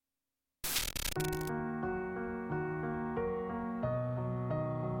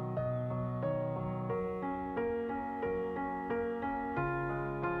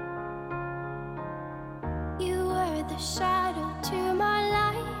You were the shadow to my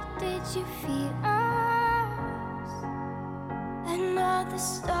light. Did you feel us? Another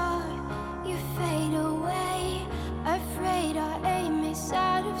star, you fade away. Afraid our aim is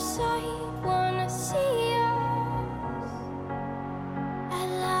out of sight. Wanna see us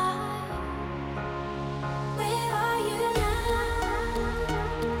alive. Where are you now?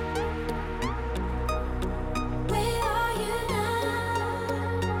 Where are you now?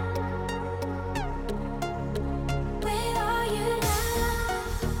 Where are you now?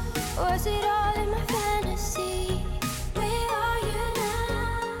 Was it all in my fantasy? Where are you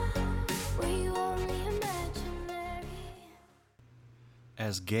now? Were you only imaginary?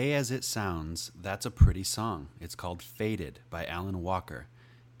 As gay as it sounds, that's a pretty song. It's called Faded by Alan Walker.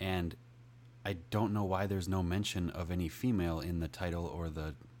 And I don't know why there's no mention of any female in the title or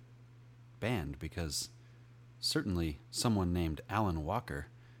the band, because certainly someone named Alan Walker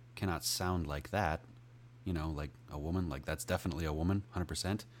cannot sound like that. You know, like a woman. Like, that's definitely a woman,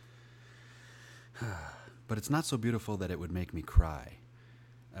 100%. But it's not so beautiful that it would make me cry.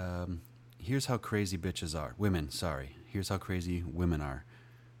 Here's how crazy bitches are. Women, sorry. Here's how crazy women are.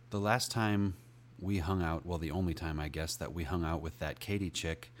 The last time we hung out, well, the only time, I guess, that we hung out with that Katie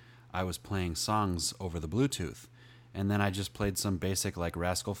chick, I was playing songs over the Bluetooth. And then I just played some basic, like,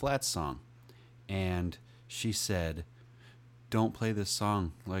 Rascal Flatts song. And she said, "Don't play this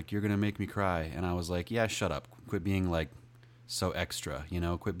song. Like, you're going to make me cry." And I was like, yeah, shut up. Quit being, like, so extra, you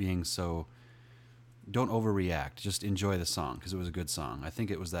know? Quit being so... Don't overreact. Just enjoy the song, because it was a good song. I think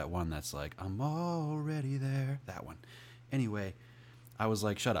it was that one that's like, "I'm already there." That one. Anyway, I was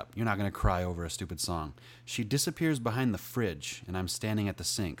like, shut up. You're not going to cry over a stupid song. She disappears behind the fridge, and I'm standing at the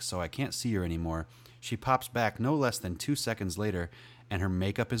sink, so I can't see her anymore. She pops back no less than 2 seconds later, and her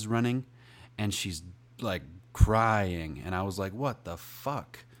makeup is running, and she's, like, crying. And I was like, what the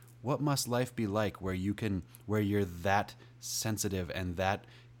fuck? What must life be like where you're that sensitive and that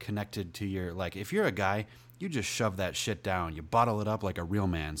connected to your, like, if you're a guy, you just shove that shit down. You bottle it up like a real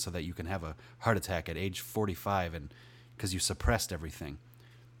man so that you can have a heart attack at age 45, and because you suppressed everything.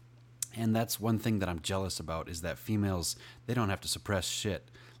 And that's one thing that I'm jealous about, is that females, they don't have to suppress shit.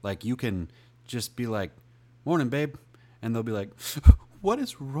 Like, you can just be like, "Morning, babe," and they'll be like, "What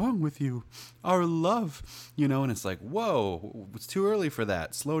is wrong with you? Our love," you know, and it's like, whoa, it's too early for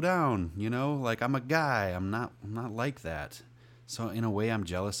that. Slow down, you know, like, I'm a guy. I'm not like that. So in a way, I'm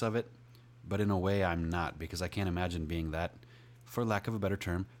jealous of it, but in a way, I'm not, because I can't imagine being that, for lack of a better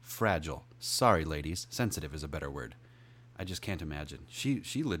term, fragile. Sorry, ladies. Sensitive is a better word. I just can't imagine.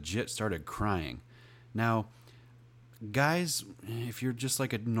 She legit started crying. Now, guys, if you're just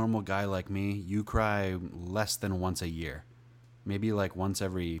like a normal guy like me, you cry less than once a year. Maybe like once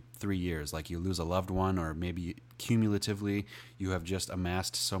every 3 years, like you lose a loved one, or maybe cumulatively you have just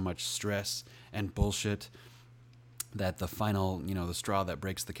amassed so much stress and bullshit that the final, you know, the straw that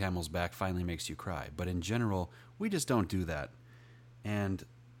breaks the camel's back finally makes you cry. But in general, we just don't do that. And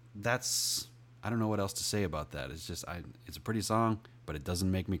that's, I don't know what else to say about that. It's just, it's a pretty song, but it doesn't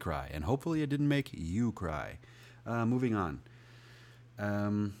make me cry. And hopefully it didn't make you cry. Moving on.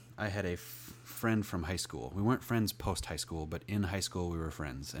 I had a friend from high school. We weren't friends post-high school, but in high school we were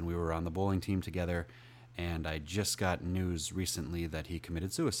friends. And we were on the bowling team together. And I just got news recently that he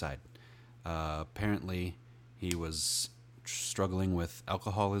committed suicide. Apparently, he was struggling with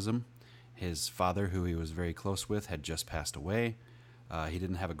alcoholism. His father, who he was very close with, had just passed away. He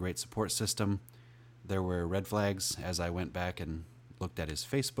didn't have a great support system. There were red flags as I went back and looked at his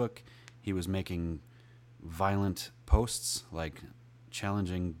Facebook. He was making violent posts, like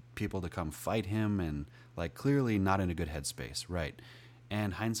challenging people to come fight him, and like clearly not in a good headspace, right?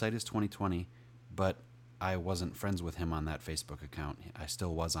 And hindsight is 20/20, but I wasn't friends with him on that Facebook account. I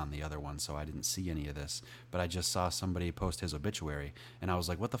still was on the other one, so I didn't see any of this. But I just saw somebody post his obituary, and I was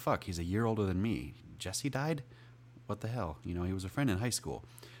like, what the fuck? He's a year older than me. Jesse died? What the hell? You know, he was a friend in high school.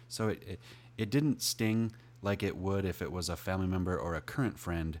 So it didn't sting like it would if it was a family member or a current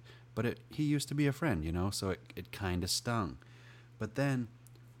friend, but he used to be a friend, you know, so it kind of stung. But then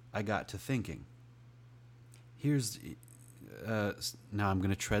I got to thinking. Now I'm going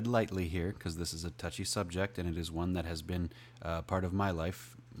to tread lightly here, because this is a touchy subject, and it is one that has been part of my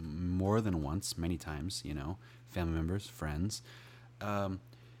life more than once, many times, you know, family members, friends.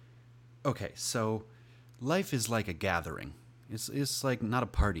 Okay, so life is like a gathering. It's like not a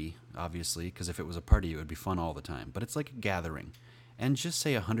party, obviously, because if it was a party, it would be fun all the time. But it's like a gathering. And just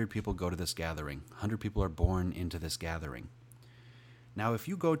say 100 people go to this gathering. 100 people are born into this gathering. Now, if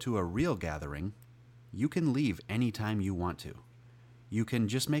you go to a real gathering, you can leave anytime you want to. You can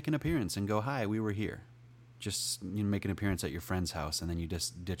just make an appearance and go, "Hi, we were here." Just make an appearance at your friend's house and then you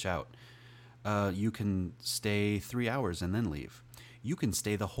just ditch out. You can stay 3 hours and then leave. You can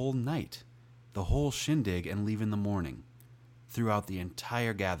stay the whole night, the whole shindig, and leave in the morning. Throughout the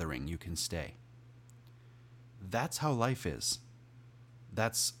entire gathering, you can stay. That's how life is.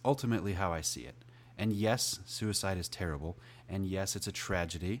 That's ultimately how I see it. And yes, suicide is terrible. And yes, it's a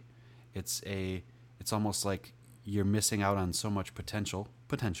tragedy. It's almost like you're missing out on so much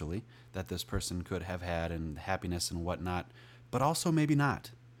potentially, that this person could have had, and happiness and whatnot. But also maybe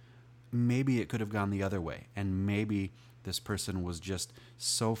not. Maybe it could have gone the other way. And maybe this person was just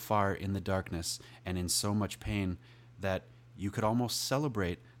so far in the darkness and in so much pain that you could almost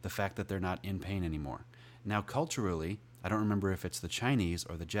celebrate the fact that they're not in pain anymore. Now, culturally, I don't remember if it's the Chinese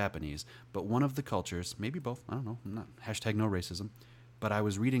or the Japanese, but one of the cultures, maybe both, I don't know, hashtag no racism, but I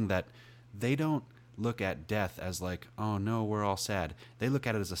was reading that they don't look at death as like, oh no, we're all sad. They look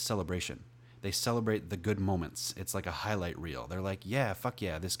at it as a celebration. They celebrate the good moments. It's like a highlight reel. They're like, yeah, fuck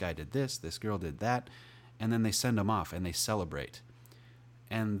yeah, this guy did this girl did that, and then they send them off and they celebrate.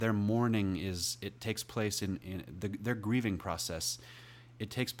 And their mourning it takes place in their grieving process. It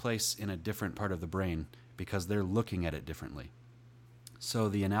takes place in a different part of the brain because they're looking at it differently. So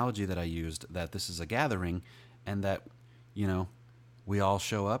the analogy that I used, that this is a gathering and that, we all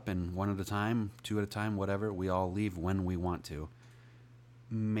show up and one at a time, two at a time, whatever, we all leave when we want to.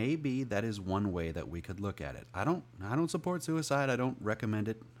 Maybe that is one way that we could look at it. I don't support suicide. I don't recommend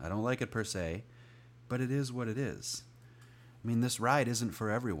it. I don't like it per se, but it is what it is. I mean, this ride isn't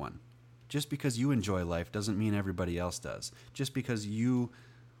for everyone. Just because you enjoy life doesn't mean everybody else does. Just because you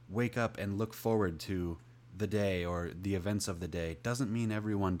wake up and look forward to the day or the events of the day doesn't mean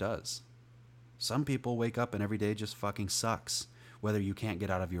everyone does. Some people wake up and every day just fucking sucks. Whether you can't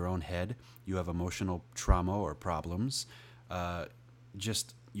get out of your own head, you have emotional trauma or problems,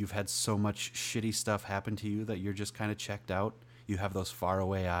 you've had so much shitty stuff happen to you that you're just kind of checked out. You have those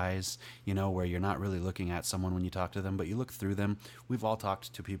faraway eyes, where you're not really looking at someone when you talk to them, but you look through them. We've all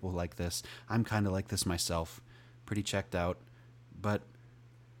talked to people like this. I'm kind of like this myself, pretty checked out. But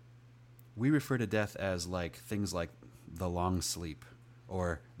we refer to death as like things like the long sleep,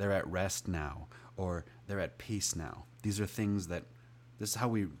 or they're at rest now, or they're at peace now. These are things this is how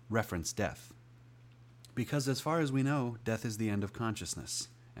we reference death. Because as far as we know, death is the end of consciousness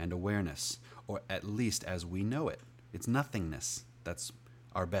and awareness, or at least as we know it. It's nothingness. That's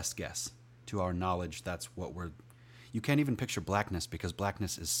our best guess. To our knowledge, that's what you can't even picture blackness because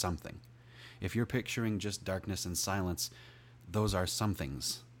blackness is something. If you're picturing just darkness and silence, those are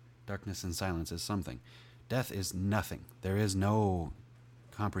somethings. Darkness and silence is something. Death is nothing. There is no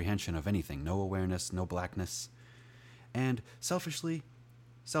comprehension of anything, no awareness, no blackness. And selfishly,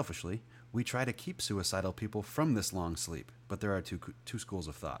 we try to keep suicidal people from this long sleep, but there are two schools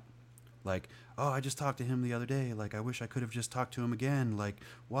of thought. Like, oh, I just talked to him the other day. Like, I wish I could have just talked to him again. Like,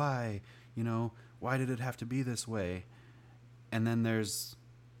 why? Why did it have to be this way? And then there's,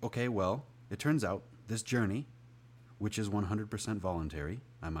 okay, well, it turns out this journey, which is 100% voluntary,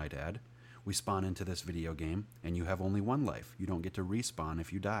 I might add, we spawn into this video game, and you have only one life. You don't get to respawn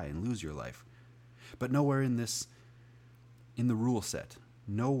if you die and lose your life. But nowhere in the rule set,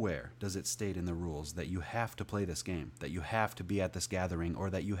 nowhere does it state in the rules that you have to play this game, that you have to be at this gathering,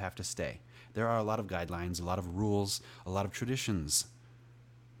 or that you have to stay. There are a lot of guidelines, a lot of rules, a lot of traditions.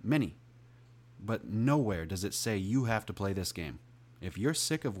 Many. But nowhere does it say you have to play this game. If you're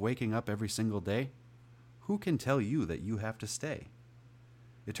sick of waking up every single day, who can tell you that you have to stay?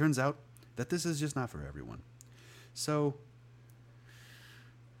 It turns out that this is just not for everyone. So,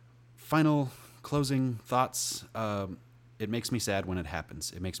 final closing thoughts. It makes me sad when it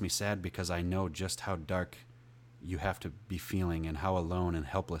happens. It makes me sad because I know just how dark you have to be feeling and how alone and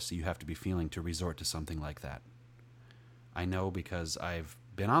helpless you have to be feeling to resort to something like that. I know because I've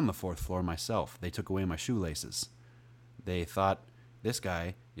been on the 4th floor myself. They took away my shoelaces. They thought, this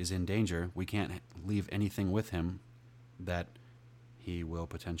guy is in danger. We can't leave anything with him that he will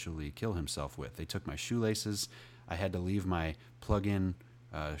potentially kill himself with. They took my shoelaces. I had to leave my plug-in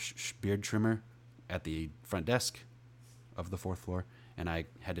beard trimmer at the front desk of the 4th floor, and I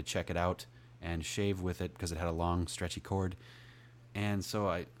had to check it out and shave with it because it had a long, stretchy cord. And so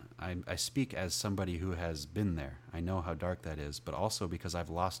I speak as somebody who has been there. I know how dark that is, but also because I've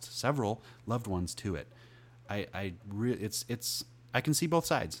lost several loved ones to it. I can see both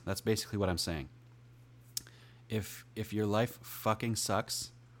sides. That's basically what I'm saying. If your life fucking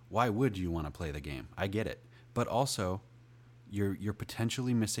sucks, why would you want to play the game? I get it. But also, you're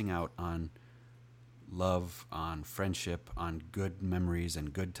potentially missing out on love, on friendship, on good memories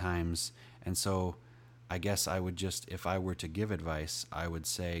and good times. And so I guess I would just, if I were to give advice, I would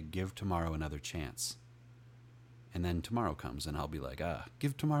say give tomorrow another chance. And then tomorrow comes and I'll be like,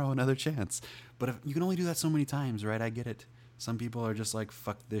 give tomorrow another chance. But if, you can only do that so many times, right? I get it. Some people are just like,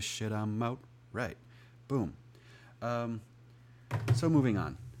 fuck this shit, I'm out. Right. Boom. So moving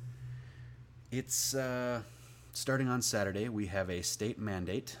on. It's starting on Saturday. We have a state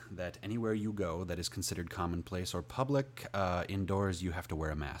mandate that anywhere you go that is considered commonplace or public, indoors, you have to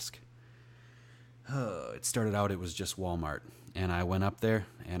wear a mask. It started out, it was just Walmart. And I went up there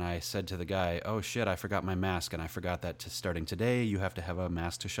and I said to the guy, oh shit, I forgot my mask. And I forgot that starting today, you have to have a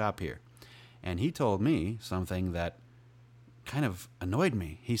mask to shop here. And he told me something that kind of annoyed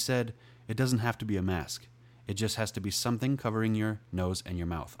me. He said, it doesn't have to be a mask. It just has to be something covering your nose and your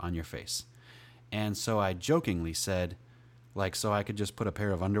mouth on your face. And so I jokingly said, like, so I could just put a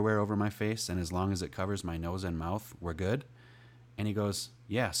pair of underwear over my face and as long as it covers my nose and mouth, we're good? And he goes,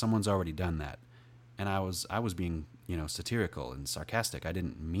 yeah, someone's already done that. And I was being, satirical and sarcastic. I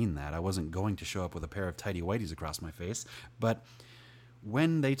didn't mean that. I wasn't going to show up with a pair of tighty whities across my face. But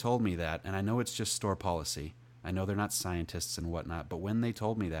when they told me that, and I know it's just store policy, I know they're not scientists and whatnot, but when they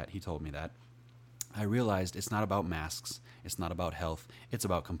told me that, he told me that, I realized it's not about masks, it's not about health, it's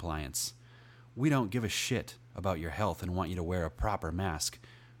about compliance. We don't give a shit about your health and want you to wear a proper mask,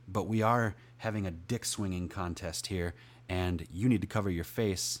 but we are having a dick swinging contest here, and you need to cover your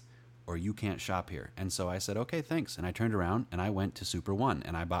face or you can't shop here. And so I said, okay, thanks. And I turned around and I went to Super One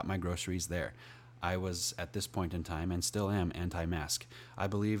and I bought my groceries there. I was, at this point in time, and still am, anti-mask. I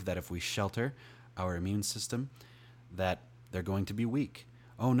believe that if we shelter our immune system, that they're going to be weak.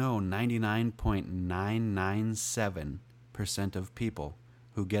 Oh no, 99.997% of people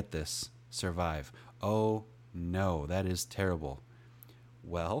who get this survive. Oh no, that is terrible.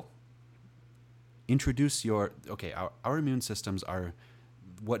 Well, our immune systems are,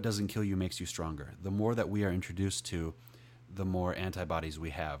 what doesn't kill you makes you stronger. The more that we are introduced to, the more antibodies we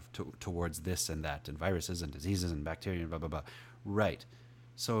have towards this and that, and viruses and diseases and bacteria and blah, blah, blah. Right.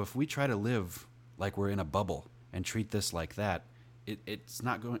 So if we try to live like we're in a bubble and treat this like that, it's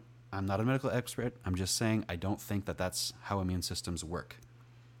not going... I'm not a medical expert. I'm just saying I don't think that that's how immune systems work.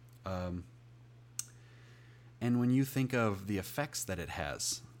 And when you think of the effects that it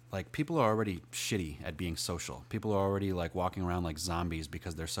has, like, people are already shitty at being social. People are already, like, walking around like zombies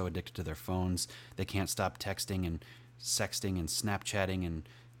because they're so addicted to their phones. They can't stop texting and sexting and Snapchatting and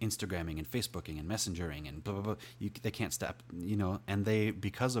Instagramming and Facebooking and messengering and blah, blah, blah. They can't stop, and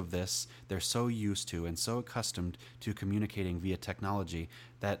because of this, they're so used to and so accustomed to communicating via technology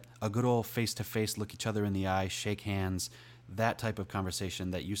that a good old face-to-face, look each other in the eye, shake hands, that type of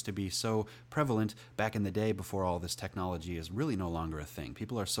conversation that used to be so prevalent back in the day before all this technology is really no longer a thing.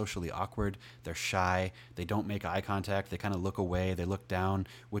 People are socially awkward, they're shy, they don't make eye contact, they kind of look away, they look down,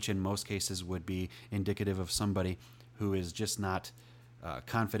 which in most cases would be indicative of somebody who is just not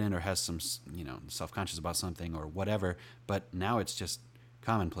confident or has some, self-conscious about something or whatever. But now it's just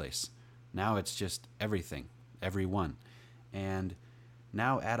commonplace. Now it's just everything, everyone. And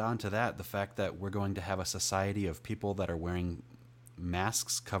now add on to that the fact that we're going to have a society of people that are wearing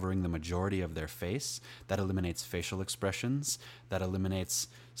masks covering the majority of their face. That eliminates facial expressions. That eliminates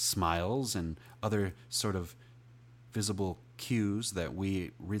smiles and other sort of visible cues that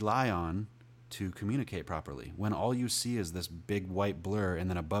we rely on to communicate properly. When all you see is this big white blur and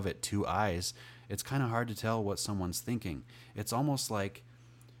then above it 2 eyes, it's kind of hard to tell what someone's thinking. It's almost like,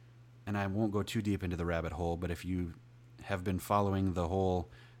 and I won't go too deep into the rabbit hole, but if you have been following the whole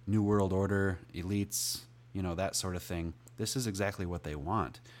New World Order, elites, that sort of thing, this is exactly what they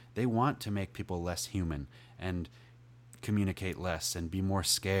want. They want to make people less human and communicate less and be more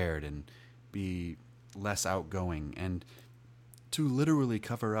scared and be less outgoing. And to literally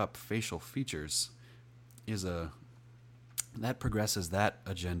cover up facial features that progresses that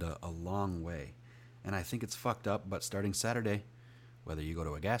agenda a long way. And I think it's fucked up, but starting Saturday, whether you go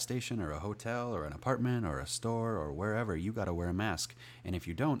to a gas station or a hotel or an apartment or a store or wherever, you got to wear a mask. And if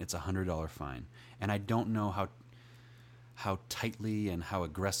you don't, it's a $100 fine. And I don't know how tightly and how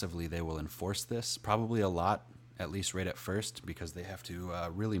aggressively they will enforce this. Probably a lot, at least right at first, because they have to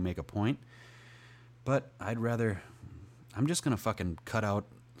really make a point. But I'm just going to fucking cut out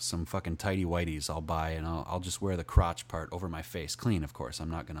some fucking tighty whities I'll buy, and I'll just wear the crotch part over my face. Clean, of course.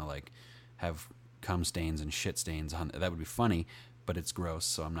 I'm not going to, have cum stains and shit stains on. That would be funny, but it's gross,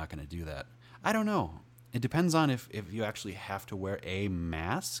 so I'm not going to do that. I don't know. It depends on if you actually have to wear a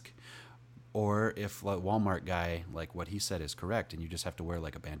mask, or if Walmart guy, what he said is correct, and you just have to wear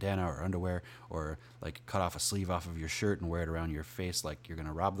a bandana or underwear, or cut off a sleeve off of your shirt and wear it around your face like you're going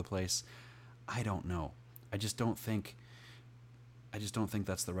to rob the place. I don't know. I just don't think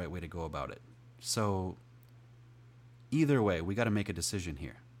that's the right way to go about it. So either way, we got to make a decision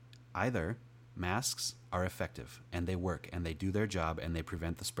here. Either masks are effective and they work and they do their job and they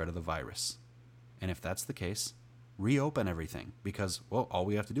prevent the spread of the virus. And if that's the case, reopen everything because, well, all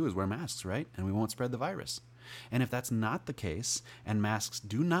we have to do is wear masks, right? And we won't spread the virus. And if that's not the case and masks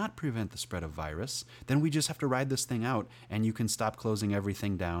do not prevent the spread of virus, then we just have to ride this thing out and you can stop closing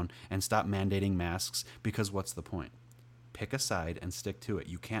everything down and stop mandating masks because what's the point? Pick a side and stick to it.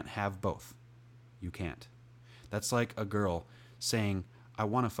 You can't have both. You can't. That's like a girl saying, I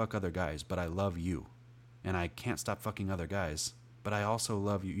want to fuck other guys, but I love you. And I can't stop fucking other guys, but I also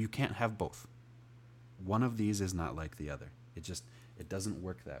love you. You can't have both. One of these is not like the other. It doesn't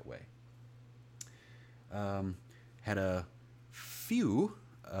work that way. Had a few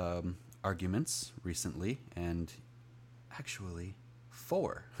arguments recently, and actually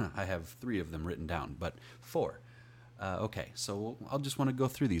 4. I have 3 of them written down, but 4. Okay, so I'll just want to go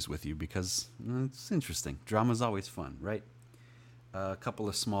through these with you because it's interesting. Drama's always fun, right? A couple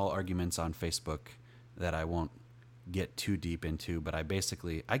of small arguments on Facebook that I won't get too deep into, but I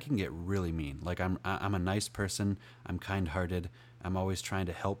can get really mean. Like I'm a nice person, I'm kind-hearted, I'm always trying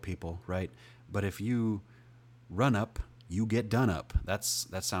to help people, right? But if you run up, you get done up. That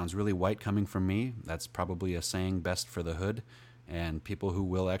sounds really white coming from me. That's probably a saying best for the hood and people who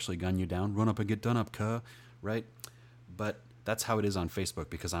will actually gun you down. Run up and get done up, cuh, right? But that's how it is on Facebook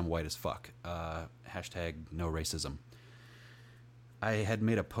because I'm white as fuck. Hashtag no racism. I had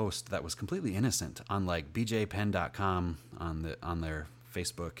made a post that was completely innocent on like bjpen.com on their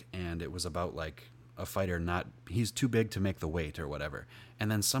Facebook, and it was about like a fighter he's too big to make the weight or whatever. And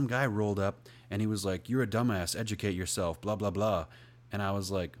then some guy rolled up and he was like, "You're a dumbass, educate yourself, blah, blah, blah." And I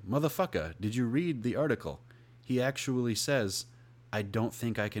was like, "Motherfucker, did you read the article?" He actually says, "I don't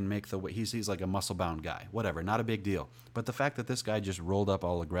think I can make the weight." He's like a muscle-bound guy. Whatever, not a big deal. But the fact that this guy just rolled up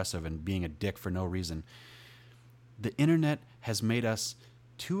all aggressive and being a dick for no reason, the internet has made us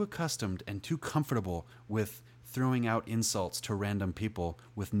too accustomed and too comfortable with throwing out insults to random people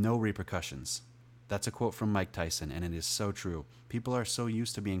with no repercussions. That's a quote from Mike Tyson, and it is so true. People are so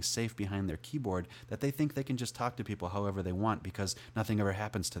used to being safe behind their keyboard that they think they can just talk to people however they want because nothing ever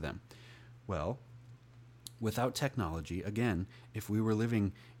happens to them. Well, without technology, again, if we were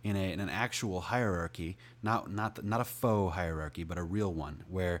living in an actual hierarchy, not a faux hierarchy, but a real one,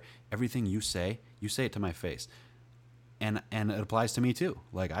 where everything you say it to my face. And it applies to me too.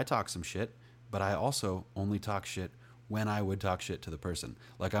 Like, I talk some shit, but I also only talk shit when I would talk shit to the person.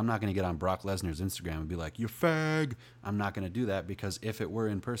 Like, I'm not going to get on Brock Lesnar's Instagram and be like, "You fag." I'm not going to do that because if it were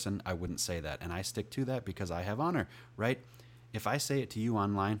in person, I wouldn't say that. And I stick to that because I have honor, right? If I say it to you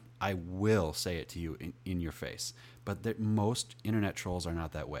online, I will say it to you in your face. But most internet trolls are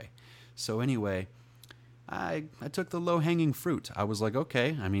not that way. So anyway, I took the low-hanging fruit. I was like,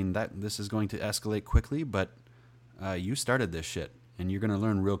 okay, I mean, this is going to escalate quickly, but you started this shit. And you're going to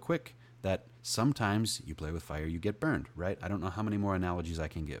learn real quick that sometimes you play with fire, you get burned, right? I don't know how many more analogies I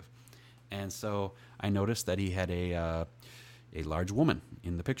can give. And so I noticed that he had a large woman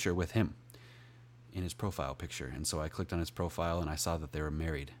in the picture with him, in his profile picture. And so I clicked on his profile and I saw that they were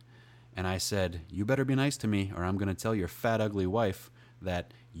married. And I said, "You better be nice to me or I'm going to tell your fat, ugly wife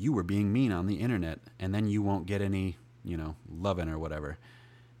that you were being mean on the internet and then you won't get any, loving or whatever."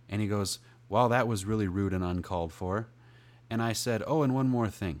 And he goes, "Well, that was really rude and uncalled for." And I said, "Oh, and one more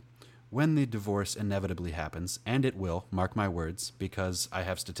thing. When the divorce inevitably happens, and it will, mark my words, because I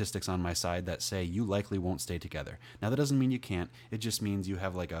have statistics on my side that say you likely won't stay together." Now, that doesn't mean you can't. It just means you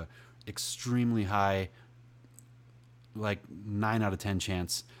have like a extremely high, like 9 out of 10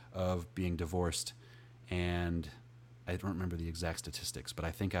 chance of being divorced. And I don't remember the exact statistics, but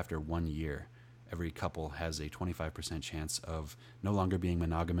I think after 1 year, every couple has a 25% chance of no longer being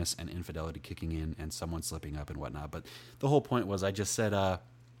monogamous and infidelity kicking in and someone slipping up and whatnot. But the whole point was I just said,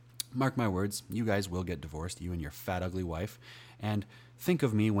 mark my words, you guys will get divorced, you and your fat, ugly wife. And think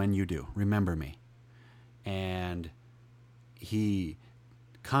of me when you do. Remember me. And he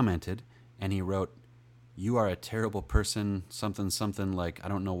commented and he wrote, "You are a terrible person, something like, I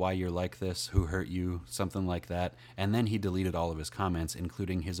don't know why you're like this, who hurt you," something like that. And then he deleted all of his comments,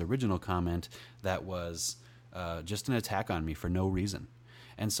 including his original comment that was just an attack on me for no reason.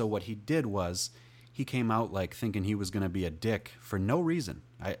 And so what he did was he came out like thinking he was going to be a dick for no reason.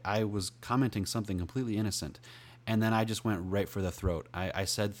 I was commenting something completely innocent. And then I just went right for the throat. I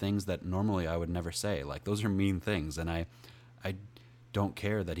said things that normally I would never say. Like, those are mean things. And I don't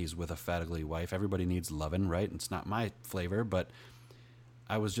care that he's with a fat, ugly wife. Everybody needs loving, right? It's not my flavor, but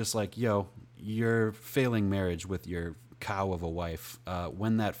I was just like, "Yo, you're failing marriage with your cow of a wife.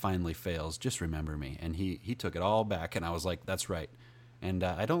 When that finally fails, just remember me. And he took it all back, and I was like, that's right. And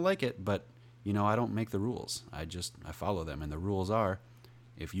I don't like it, but, I don't make the rules. I follow them. And the rules are,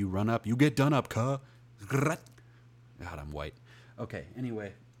 if you run up, you get done up, cuh. God, I'm white. Okay,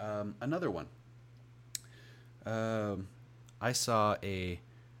 anyway, another one. I saw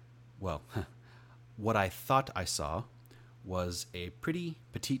what I thought I saw was a pretty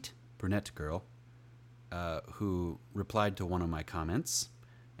petite brunette girl who replied to one of my comments.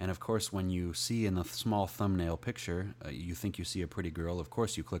 And of course, when you see in the small thumbnail picture, you think you see a pretty girl. Of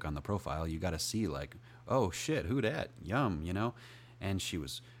course, you click on the profile. You got to see like, oh shit, who dat? Yum, And she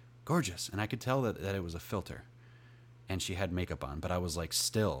was gorgeous. And I could tell that it was a filter. And she had makeup on. But I was like,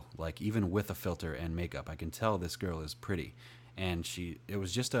 still, like even with a filter and makeup, I can tell this girl is pretty. And it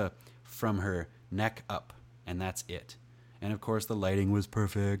was just from her neck up. And that's it. And of course, the lighting was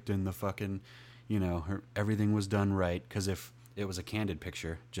perfect. And the fucking, everything was done right. Because if it was a candid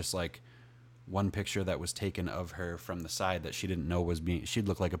picture, just like one picture that was taken of her from the side that she didn't know she'd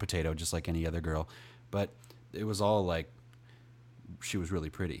look like a potato just like any other girl, but it was all like she was really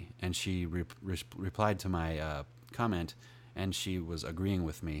pretty. And she replied to my comment, and she was agreeing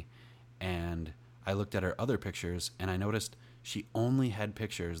with me. And I looked at her other pictures, and I noticed she only had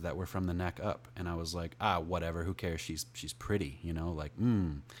pictures that were from the neck up. And I was like, whatever, who cares? She's pretty,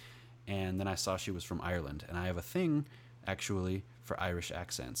 And then I saw she was from Ireland, and I have a thing actually for Irish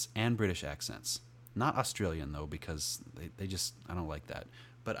accents and British accents. Not Australian though, because they just, I don't like that,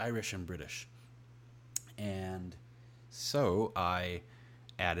 but Irish and British. And so I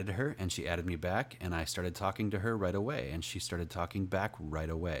added her, and she added me back, and I started talking to her right away, and she started talking back right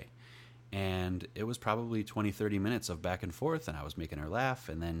away. And it was probably 20-30 minutes of back and forth, and I was making her laugh.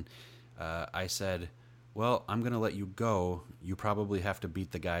 And then I said, well, I'm going to let you go. You probably have to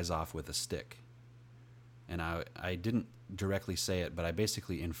beat the guys off with a stick. And I didn't directly say it, but I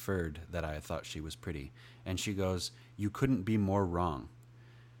basically inferred that I thought she was pretty. And she goes, you couldn't be more wrong.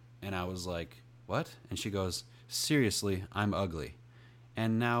 And I was like, what? And she goes, seriously, I'm ugly.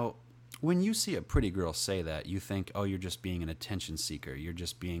 And now, when you see a pretty girl say that, you think, oh, you're just being an attention seeker. You're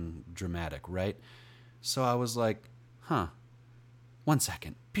just being dramatic, right? So I was like, 1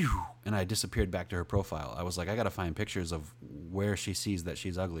 second. Pew! And I disappeared back to her profile. I was like, I got to find pictures of where she sees that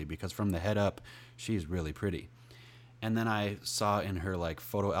she's ugly, because from the head up, she's really pretty. And then I saw in her like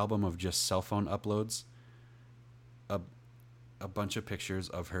photo album of just cell phone uploads a bunch of pictures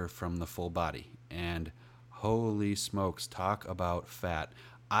of her from the full body. And holy smokes, talk about fat.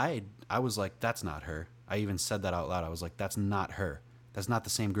 I was like, that's not her. I even said that out loud. I was like, that's not her. That's not the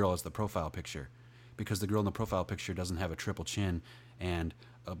same girl as the profile picture. Because the girl in the profile picture doesn't have a triple chin and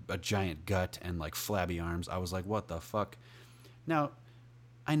a giant gut and like flabby arms. I was like, what the fuck? Now,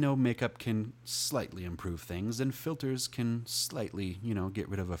 I know makeup can slightly improve things, and filters can slightly, get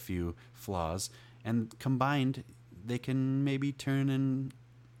rid of a few flaws. And combined, they can maybe turn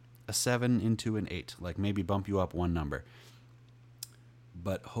a 7 into an 8. Like maybe bump you up one number.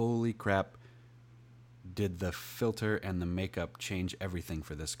 But holy crap, did the filter and the makeup change everything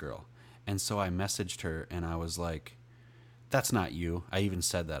for this girl. And so I messaged her, and I was like, that's not you. I even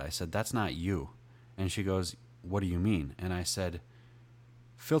said that. I said, that's not you. And she goes, what do you mean? And I said,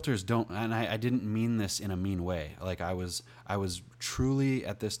 filters don't, and I didn't mean this in a mean way. Like I was truly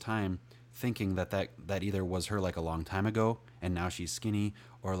at this time thinking that either was her like a long time ago, and now she's skinny,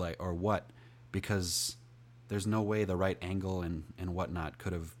 or what, because there's no way the right angle and whatnot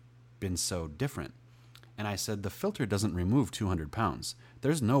could have been so different. And I said, the filter doesn't remove 200 pounds.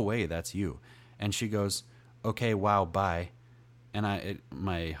 There's no way that's you. And she goes, okay, wow, bye. And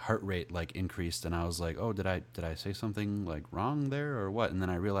my heart rate like increased, and I was like, oh, did I say something like wrong there or what? And then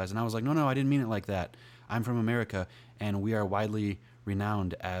I realized, and I was like, no, I didn't mean it like that. I'm from America, and we are widely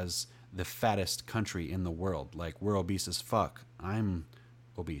renowned as the fattest country in the world. Like, we're obese as fuck. I'm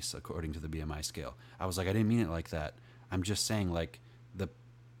obese according to the BMI scale. I was like, I didn't mean it like that. I'm just saying, like, the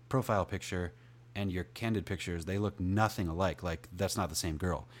profile picture and your candid pictures, they look nothing alike. Like, that's not the same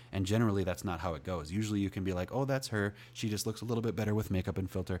girl. And generally, that's not how it goes. Usually you can be like, oh, that's her. She just looks a little bit better with makeup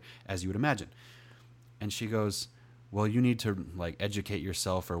and filter, as you would imagine. And she goes, well, you need to, like, educate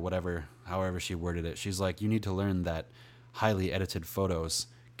yourself, or whatever, however she worded it. She's like, you need to learn that highly edited photos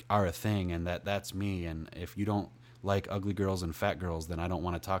are a thing, and that's me. And if you don't like ugly girls and fat girls, then I don't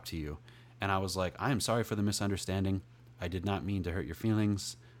want to talk to you. And I was like, I am sorry for the misunderstanding. I did not mean to hurt your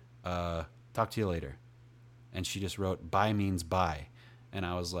feelings. Talk to you later. And she just wrote, bye means bye. And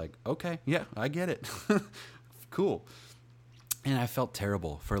I was like, okay, yeah, I get it. Cool. And I felt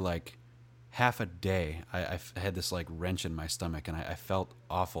terrible for like half a day. I had this like wrench in my stomach, and I felt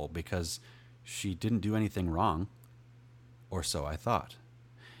awful because she didn't do anything wrong. or so I thought.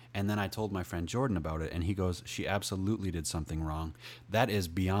 And then I told my friend Jordan about it, and he goes, she absolutely did something wrong. That is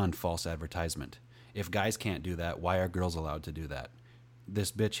beyond false advertisement. If guys can't do that, why are girls allowed to do that?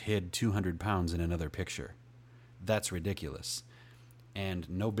 This bitch hid 200 pounds in another picture. That's ridiculous. And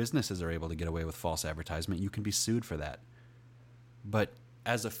no businesses are able to get away with false advertisement. You can be sued for that. But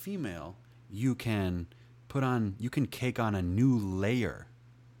as a female, you can cake on a new layer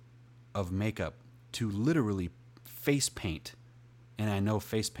of makeup to literally face paint. And I know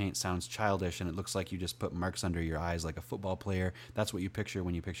face paint sounds childish and it looks like you just put marks under your eyes like a football player. That's what you picture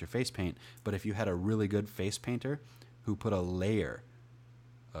when you picture face paint. But if you had a really good face painter who put a layer,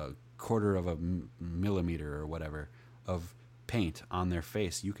 a quarter of a millimeter or whatever, of paint on their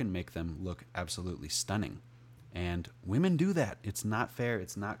face, you can make them look absolutely stunning. And women do that. It's not fair.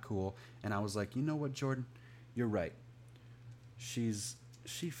 It's not cool. And I was like, you know what, Jordan? You're right. She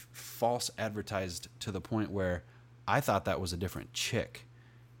false advertised to the point where I thought that was a different chick.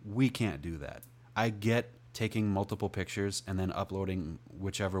 We can't do that. I get taking multiple pictures and then uploading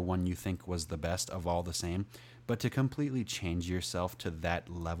whichever one you think was the best of all the same, but to completely change yourself to that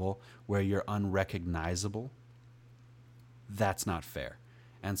level where you're unrecognizable, that's not fair.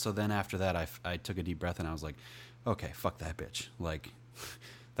 And so then after that, I took a deep breath and I was like, okay, fuck that bitch. Like,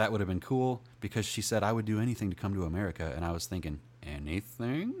 that would have been cool because she said I would do anything to come to America. And I was thinking,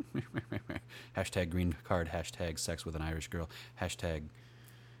 anything? Hashtag green card, hashtag sex with an Irish girl, hashtag,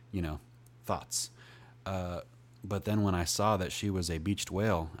 thoughts. But then when I saw that she was a beached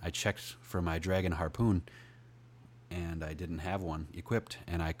whale, I checked for my dragon harpoon and I didn't have one equipped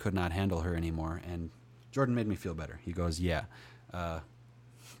and I could not handle her anymore. And Jordan made me feel better. He goes, yeah,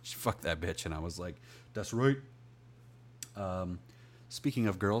 fuck that bitch. And I was like, that's right. Speaking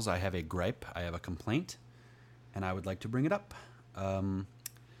of girls, I have a gripe. I have a complaint and I would like to bring it up.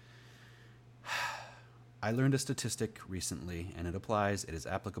 I learned a statistic recently, and it applies. It is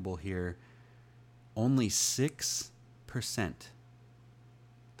applicable here. Only 6%,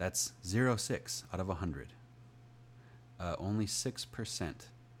 that's 0.6 out of 100, only 6%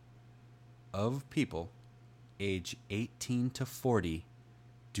 of people age 18 to 40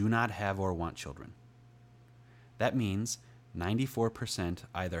 do not have or want children. That means 94%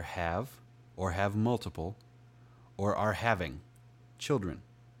 either have or have multiple or are having children.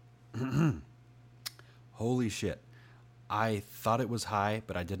 Holy shit. I thought it was high,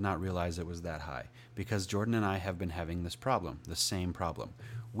 but I did not realize it was that high because Jordan and I have been having this problem, the same problem.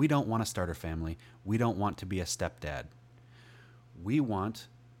 We don't want to start a family. We don't want to be a stepdad. We want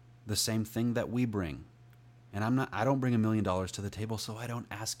the same thing that we bring. And I don't bring $1 million to the table, so I don't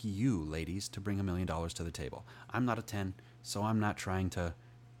ask you, ladies, to bring $1 million to the table. I'm not a 10, so I'm not trying to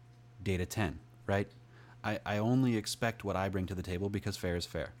date a 10, right? I only expect what I bring to the table because fair is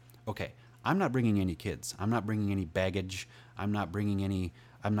fair. Okay, I'm not bringing any kids. I'm not bringing any baggage. I'm not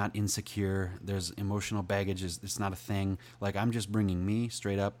insecure. There's emotional baggage. It's not a thing. Like, I'm just bringing me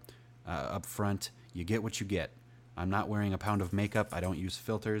straight up front. You get what you get. I'm not wearing a pound of makeup. I don't use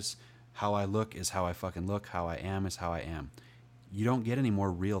filters. How I look is how I fucking look. How I am is how I am. You don't get any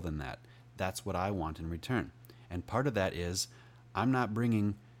more real than that. That's what I want in return. And part of that is I'm not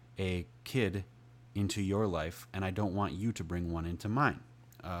bringing a kid into your life, and I don't want you to bring one into mine.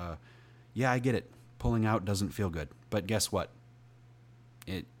 Yeah, I get it. Pulling out doesn't feel good. But guess what?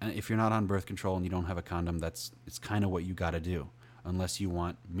 If you're not on birth control and you don't have a condom, it's kind of what you got to do. Unless you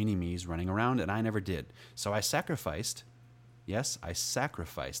want mini-me's running around, and I never did. So I sacrificed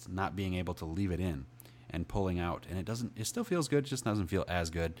not being able to leave it in and pulling out. And it still feels good, it just doesn't feel as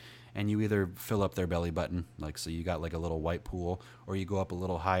good. And you either fill up their belly button, like so you got like a little white pool, or you go up a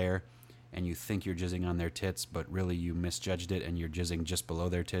little higher and you think you're jizzing on their tits, but really you misjudged it and you're jizzing just below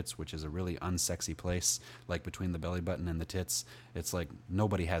their tits, which is a really unsexy place, like between the belly button and the tits. It's like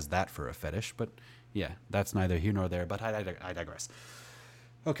nobody has that for a fetish, but yeah, that's neither here nor there, but I digress.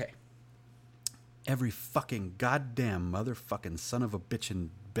 Okay. Every fucking goddamn motherfucking son of a bitchin'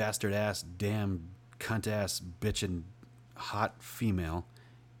 bastard ass damn cunt ass bitchin' hot female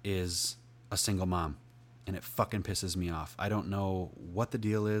is a single mom, and it fucking pisses me off. I don't know what the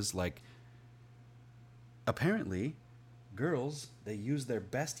deal is. Like, apparently girls, they use their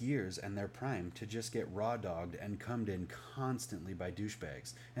best years and their prime to just get raw dogged and cummed in constantly by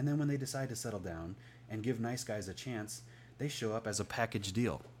douchebags, and then when they decide to settle down and give nice guys a chance, they show up as a package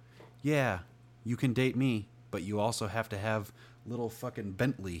deal. Yeah, you can date me, but you also have to have little fucking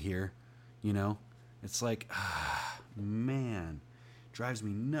Bentley here, you know? It's like, man, drives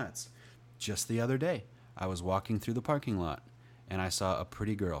me nuts. Just the other day, I was walking through the parking lot, and I saw a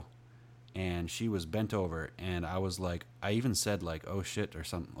pretty girl. and she was bent over, and I was like, I even said like, oh shit, or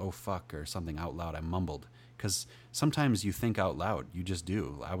something, oh fuck, or something out loud. I mumbled, because sometimes you think out loud. You just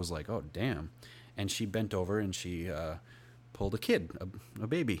do. I was like, oh damn. And she bent over and she pulled a kid, a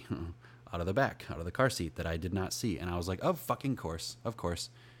baby, out of the back, out of the car seat that I did not see. And I was like, of fucking course, of course.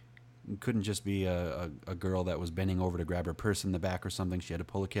 It couldn't just be a girl that was bending over to grab her purse in the back or something. She had to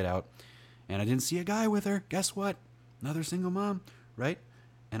pull a kid out. And I didn't see a guy with her. Guess what? Another single mom, right?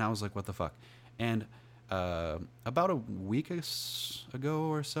 And I was like, what the fuck? And about a week ago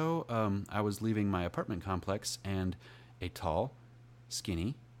or so, I was leaving my apartment complex, and a tall,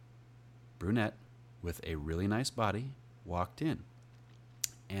 skinny, brunette with a really nice body walked in.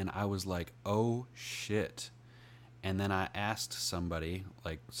 And I was like, oh shit. And then I asked somebody,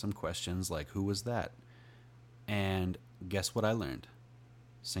 like, some questions, like, who was that? And guess what I learned?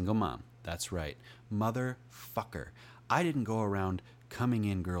 Single mom. That's right. Motherfucker. I didn't go around coming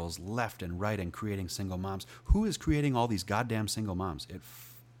in girls left and right and creating single moms. Who is creating all these goddamn single moms?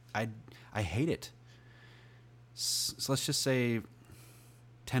 I hate it. So let's just say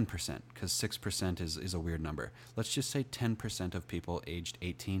 10%, because 6% is a weird number. Let's just say 10% of people aged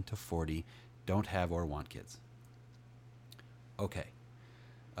 18 to 40 don't have or want kids. Okay.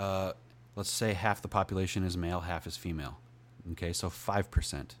 Let's say half the population is male, half is female. Okay, so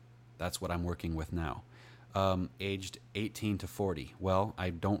 5%. That's what I'm working with now. Aged 18 to 40. Well,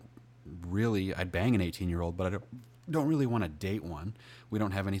 I'd bang an 18-year-old, but I don't really want to date one. We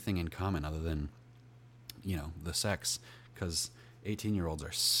don't have anything in common other than, the sex, because 18-year-olds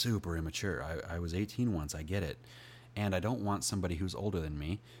are super immature. I was 18 once, I get it. And I don't want somebody who's older than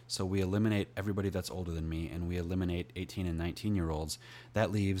me, so we eliminate everybody that's older than me, and we eliminate 18 and 19-year-olds.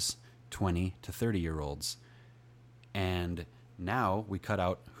 That leaves 20 to 30-year-olds. And now we cut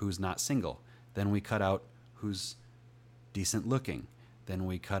out who's not single. Then we cut out who's decent looking. Then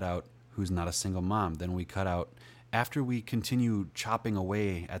we cut out who's not a single mom. Then we cut out, after we continue chopping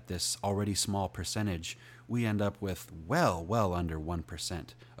away at this already small percentage, we end up with well under 1%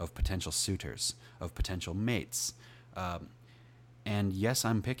 of potential suitors, of potential mates. And yes,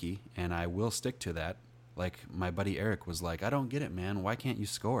 I'm picky, and I will stick to that. Like, my buddy Eric was like, I don't get it, man. Why can't you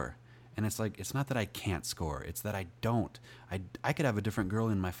score? And it's like, it's not that I can't score. It's that I don't. I could have a different girl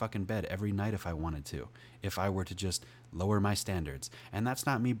in my fucking bed every night if I wanted to, if I were to just lower my standards. And that's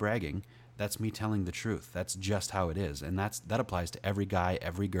not me bragging. That's me telling the truth. That's just how it is. And that applies to every guy,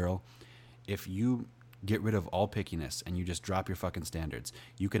 every girl. If you get rid of all pickiness and you just drop your fucking standards,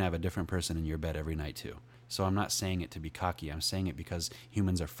 you can have a different person in your bed every night too. So I'm not saying it to be cocky. I'm saying it because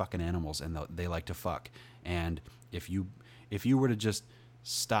humans are fucking animals, and they like to fuck. And if you were to just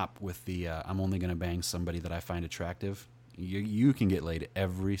stop with the I'm only going to bang somebody that I find attractive, you can get laid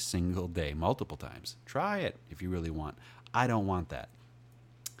every single day, multiple times. Try it if you really want. I don't want that.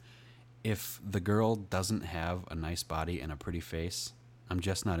 If the girl doesn't have a nice body and a pretty face, I'm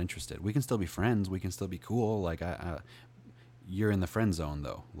just not interested. We can still be friends. We can still be cool. Like, you're in the friend zone,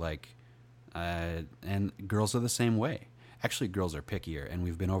 though. Like, and girls are the same way. Actually, girls are pickier, and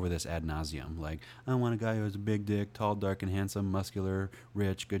we've been over this ad nauseum. Like, I want a guy who has a big dick, tall, dark, and handsome, muscular,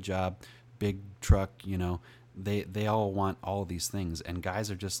 rich, good job, big truck, They all want all these things, and guys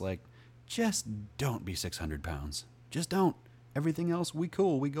are just like, just don't be 600 pounds. Just don't. Everything else, we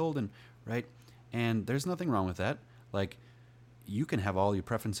cool, we golden, right? And there's nothing wrong with that. Like, you can have all your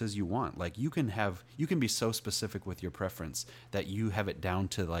preferences you want. Like, you can be so specific with your preference that you have it down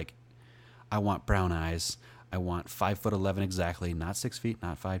to, like, I want brown eyes. I want 5'11" exactly, not 6 feet,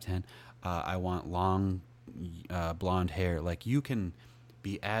 not 5'10". I want long, blonde hair. Like, you can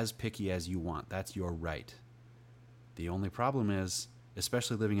be as picky as you want. That's your right. The only problem is,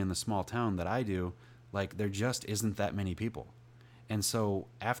 especially living in the small town that I do, like, there just isn't that many people. And so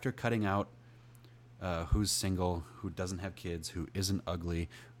after cutting out who's single, who doesn't have kids, who isn't ugly,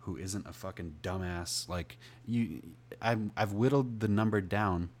 who isn't a fucking dumbass, like, I've whittled the number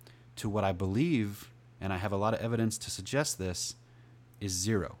down to what I believe, and I have a lot of evidence to suggest this, is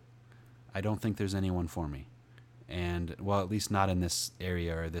 0. I don't think there's anyone for me. And, well, at least not in this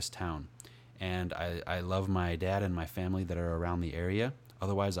area or this town. And I love my dad and my family that are around the area.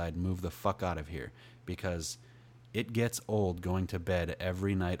 Otherwise, I'd move the fuck out of here, because it gets old going to bed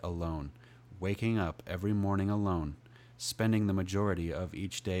every night alone, waking up every morning alone, spending the majority of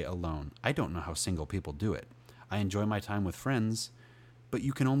each day alone. I don't know how single people do it. I enjoy my time with friends, but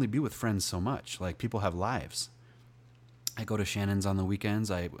you can only be with friends so much. Like, people have lives. I go to Shannon's on the weekends.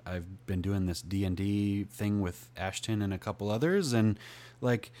 I've been doing this D&D thing with Ashton and a couple others, and,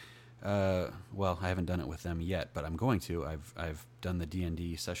 like, well, I haven't done it with them yet, but I'm going to. I've done the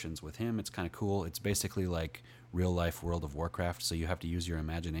D&D sessions with him. It's kind of cool. It's basically like real life World of Warcraft, so you have to use your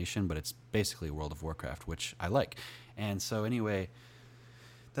imagination, but it's basically World of Warcraft, which I like. And so anyway,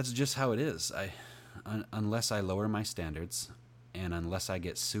 that's just how it is. Unless I lower my standards and unless I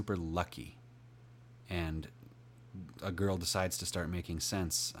get super lucky and a girl decides to start making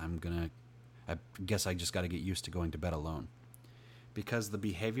sense, I guess I just got to get used to going to bed alone. Because the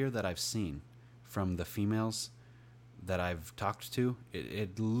behavior that I've seen from the females that I've talked to,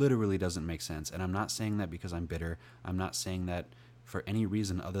 it literally doesn't make sense. And I'm not saying that because I'm bitter. I'm not saying that for any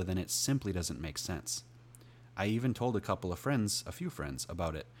reason other than it simply doesn't make sense. I even told a few friends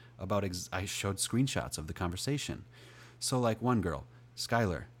about it. I showed screenshots of the conversation. So like one girl,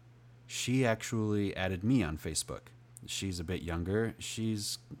 Skylar, she actually added me on Facebook. She's a bit younger.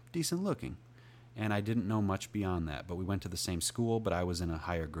 She's decent looking. And I didn't know much beyond that, but we went to the same school, but I was in a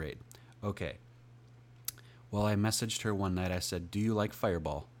higher grade. Okay. Well, I messaged her one night. I said, "Do you like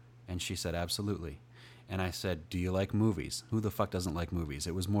Fireball?" And she said, "Absolutely." And I said, "Do you like movies?" Who the fuck doesn't like movies?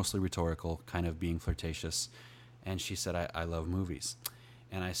 It was mostly rhetorical, kind of being flirtatious. And she said, I love movies.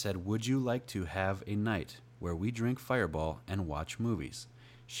 And I said, "Would you like to have a night where we drink Fireball and watch movies?"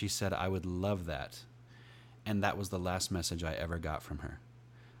 She said, "I would love that." And that was the last message I ever got from her.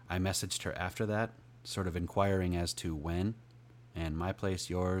 I messaged her after that, sort of inquiring as to when, and my place,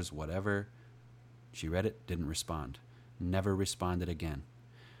 yours, whatever. She read it, didn't respond. Never responded again.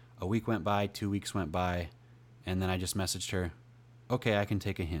 A week went by, 2 weeks went by, and then I just messaged her, "Okay, I can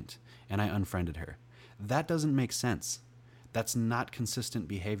take a hint," and I unfriended her. That doesn't make sense. That's not consistent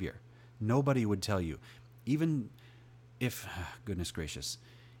behavior. Nobody would tell you. Even if, goodness gracious,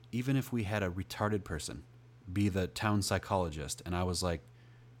 even if we had a retarded person be the town psychologist, and I was like,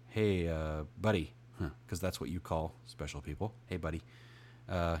 "Hey, buddy," because that's what you call special people. "Hey, buddy."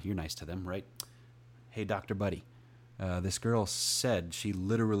 You're nice to them, right? "Hey, Dr. Buddy. This girl said she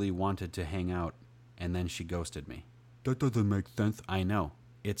literally wanted to hang out, and then she ghosted me." That doesn't make sense. I know.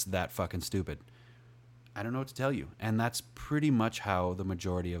 It's that fucking stupid. I don't know what to tell you. And that's pretty much how the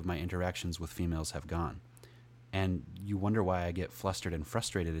majority of my interactions with females have gone. And you wonder why I get flustered and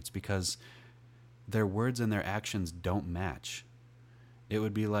frustrated. It's because their words and their actions don't match. It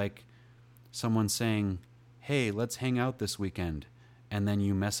would be like someone saying, "Hey, let's hang out this weekend." And then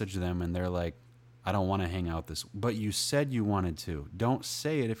you message them and they're like, "I don't want to hang out but you said you wanted to." Don't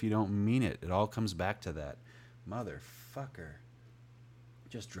say it if you don't mean it. It all comes back to that. Motherfucker.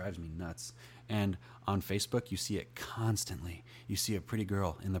 Just drives me nuts. And on Facebook, you see it constantly. You see a pretty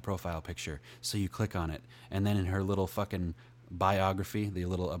girl in the profile picture, so you click on it. And then in her little fucking biography, the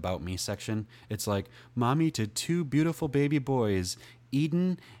little about me section, it's like, "Mommy to 2 beautiful baby boys,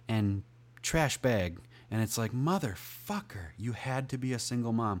 Eden and Trash Bag." And it's like, motherfucker, you had to be a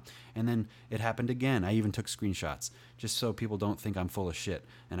single mom. And then it happened again. I even took screenshots just so people don't think I'm full of shit.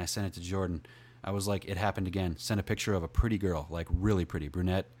 And I sent it to Jordan. I was like, it happened again. Sent a picture of a pretty girl, like really pretty,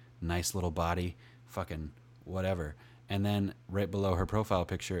 brunette, nice little body, fucking whatever. And then right below her profile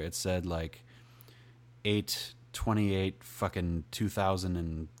picture, it said like 8/28 fucking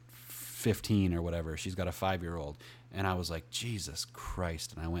 2015 or whatever. She's got a 5-year-old. And I was like, Jesus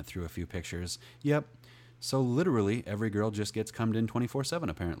Christ. And I went through a few pictures. Yep. So literally every girl just gets cummed in 24/7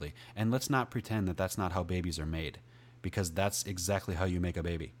 apparently. And let's not pretend that that's not how babies are made, because that's exactly how you make a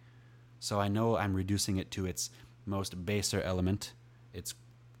baby. So I know I'm reducing it to its most baser element, its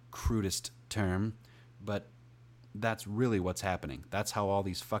crudest term, but that's really what's happening. That's how all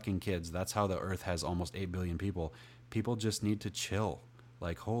these fucking kids, that's how the earth has almost 8 billion people. People just need to chill.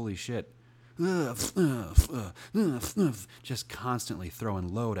 Like, holy shit. Just constantly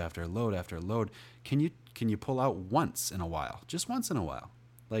throwing load after load after load. Can you pull out once in a while? Just once in a while.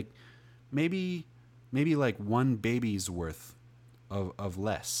 Like maybe like one baby's worth of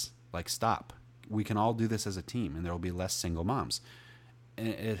less. Like, stop. We can all do this as a team, and there will be less single moms.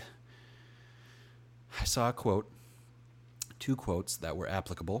 I saw a quote, 2 quotes that were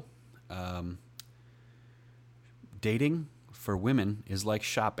applicable. Dating for women is like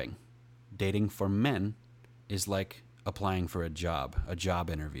shopping. Dating for men is like applying for a job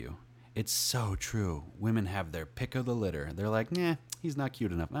interview. It's so true. Women have their pick of the litter. They're like, "Nah, he's not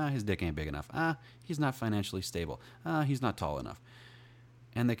cute enough. His dick ain't big enough. He's not financially stable. He's not tall enough."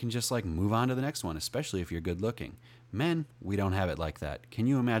 And they can just like move on to the next one, especially if you're good looking. Men, we don't have it like that. Can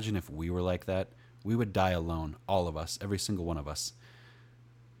you imagine if we were like that? We would die alone, all of us, every single one of us.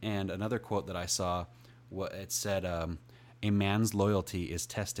 And another quote that I saw, it said, "A man's loyalty is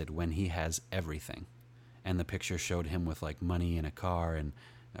tested when he has everything." And the picture showed him with like money and a car and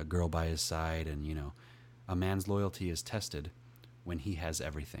a girl by his side. And, you know, a man's loyalty is tested when he has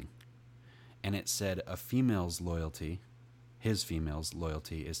everything. And it said his female's loyalty is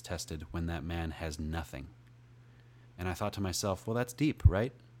tested when that man has nothing. And I thought to myself, well, that's deep,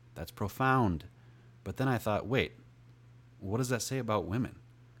 right? That's profound. But then I thought, wait, what does that say about women?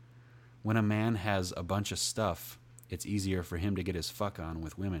 When a man has a bunch of stuff, it's easier for him to get his fuck on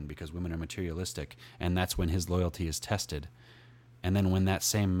with women because women are materialistic, and that's when his loyalty is tested. And then when that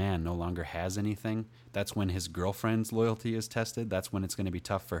same man no longer has anything, that's when his girlfriend's loyalty is tested. That's when it's going to be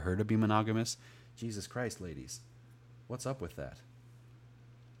tough for her to be monogamous. Jesus Christ, ladies. What's up with that?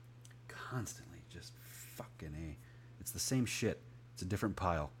 Constantly just fucking A. It's the same shit. It's a different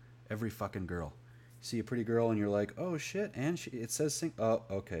pile. Every fucking girl. You see a pretty girl and you're like, oh shit, and it says oh,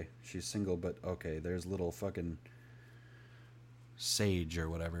 okay. She's single, but okay, there's little fucking Sage or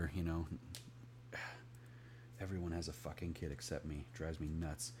whatever, you know. Everyone has a fucking kid except me. Drives me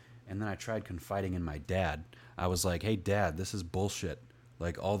nuts. And then I tried confiding in my dad. I was like, hey, Dad, this is bullshit.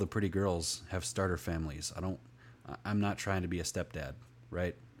 Like, all the pretty girls have starter families. I'm not trying to be a stepdad,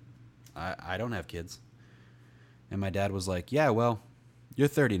 right? I don't have kids. And my dad was like, yeah, well, you're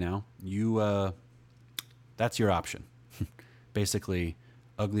 30 now. That's your option. Basically,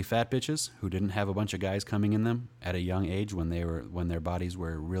 ugly fat bitches who didn't have a bunch of guys coming in them at a young age when their bodies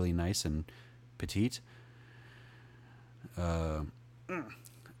were really nice and petite.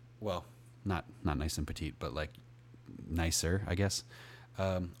 Well, not nice and petite, but like nicer, I guess.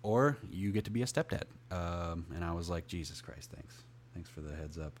 Or you get to be a stepdad. And I was like, Jesus Christ, thanks for the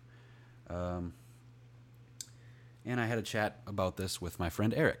heads up. And I had a chat about this with my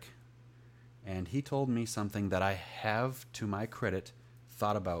friend Eric, and he told me something that I have, to my credit,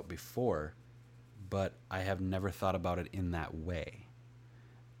 thought about before, but I have never thought about it in that way.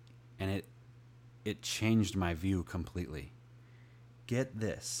 And it changed my view completely. Get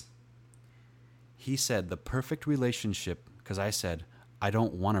this. He said the perfect relationship, because I said, I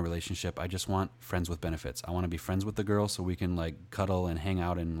don't want a relationship. I just want friends with benefits. I want to be friends with the girl so we can like cuddle and hang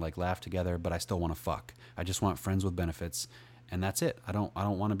out and like laugh together, but I still want to fuck. I just want friends with benefits, and that's it. I don't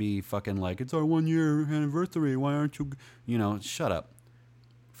want to be fucking like, it's our 1 year anniversary. Why aren't you, shut up.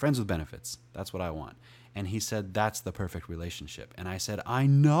 Friends with benefits. That's what I want. And he said, that's the perfect relationship. And I said, I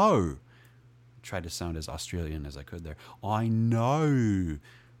know. Tried to sound as Australian as I could there. I know,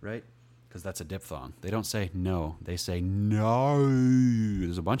 right? Because that's a diphthong. They don't say no. They say no.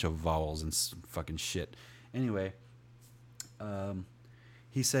 There's a bunch of vowels and fucking shit. Anyway,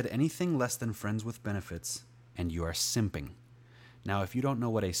 he said anything less than friends with benefits and you are simping. Now, if you don't know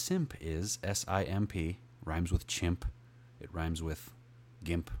what a simp is, S-I-M-P, rhymes with chimp. It rhymes with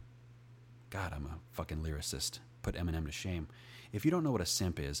gimp. God, I'm a fucking lyricist. Put Eminem to shame. If you don't know what a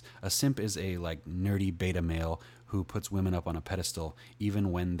simp is a like nerdy beta male who puts women up on a pedestal even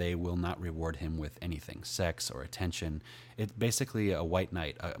when they will not reward him with anything, sex or attention. It's basically a white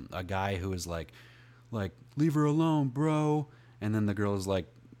knight, a guy who is like, leave her alone, bro. And then the girl is like,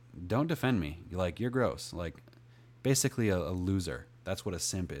 don't defend me. Like, you're gross. Like, basically a loser. That's what a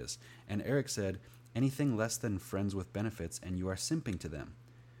simp is. And Eric said, anything less than friends with benefits and you are simping to them.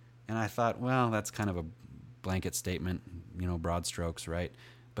 And I thought, well, that's kind of a blanket statement, broad strokes, right?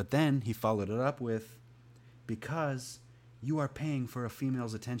 But then he followed it up with, because you are paying for a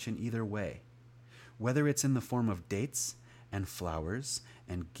female's attention either way, whether it's in the form of dates and flowers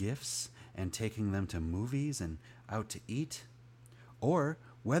and gifts and taking them to movies and out to eat, or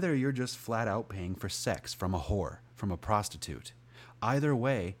whether you're just flat out paying for sex from a whore, from a prostitute. Either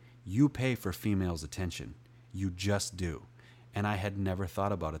way, you pay for female's attention. You just do. And I had never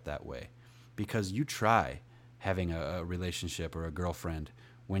thought about it that way, because you try having a relationship or a girlfriend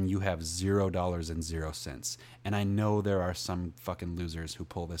when you have $0 and 0 cents. And I know there are some fucking losers who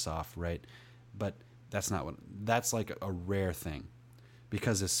pull this off, right? But that's like a rare thing.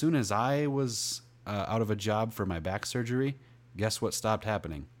 Because as soon as I was out of a job for my back surgery, guess what stopped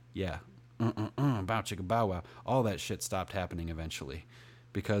happening? Yeah. Bow chicka bow wow. All that shit stopped happening eventually.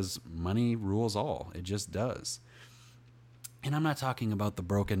 Because money rules all. It just does. And I'm not talking about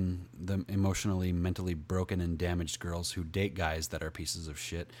the emotionally, mentally broken and damaged girls who date guys that are pieces of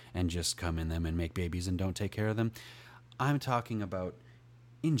shit and just come in them and make babies and don't take care of them. I'm talking about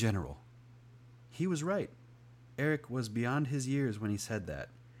in general. He was right. Eric was beyond his years when he said that.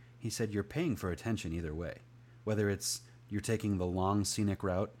 He said you're paying for attention either way. Whether it's you're taking the long scenic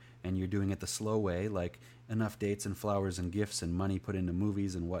route and you're doing it the slow way, like enough dates and flowers and gifts and money put into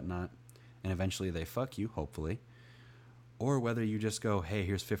movies and whatnot, and eventually they fuck you, hopefully. Or whether you just go, hey,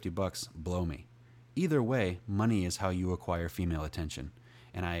 here's $50, blow me. Either way, money is how you acquire female attention.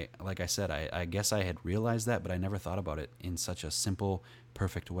 And I guess I had realized that, but I never thought about it in such a simple,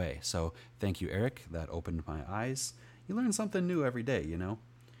 perfect way. So thank you, Eric. That opened my eyes. You learn something new every day,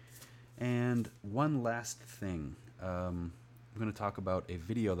 And one last thing. I'm going to talk about a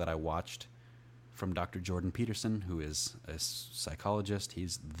video that I watched from Dr. Jordan Peterson, who is a psychologist.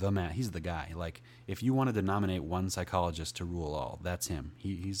 He's the man. He's the guy. Like, if you wanted to nominate one psychologist to rule all, that's him.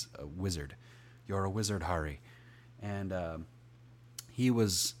 He's a wizard. You're a wizard, Hari. And the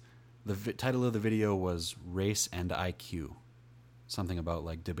title of the video was Race and IQ. Something about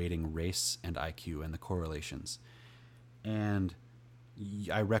like debating race and IQ and the correlations. And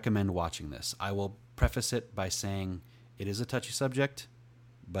I recommend watching this. I will preface it by saying it is a touchy subject,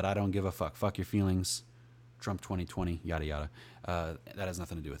 but I don't give a fuck. Fuck your feelings. Trump 2020, yada yada. That has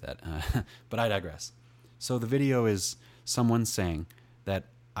nothing to do with that. But I digress. So the video is someone saying that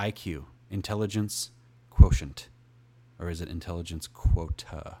IQ, intelligence quotient, or is it intelligence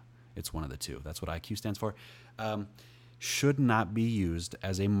quota? It's one of the two. That's what IQ stands for. Should not be used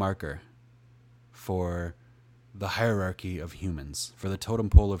as a marker for the hierarchy of humans, for the totem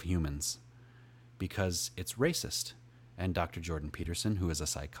pole of humans, because it's racist. And Dr. Jordan Peterson, who is a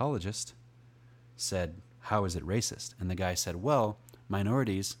psychologist, said, how is it racist? And the guy said, well,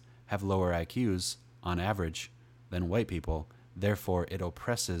 minorities have lower IQs on average than white people. Therefore, it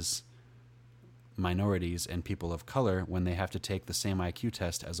oppresses minorities and people of color when they have to take the same IQ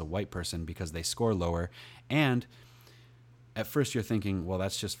test as a white person because they score lower. And at first you're thinking, well,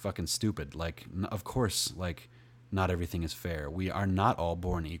 that's just fucking stupid. Like, of course, like, not everything is fair. We are not all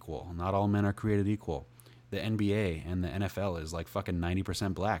born equal. Not all men are created equal. The NBA and the NFL is like fucking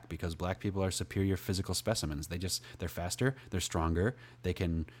 90% black because black people are superior physical specimens. They're faster, they're stronger, they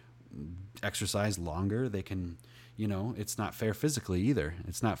can exercise longer, they can, it's not fair physically either.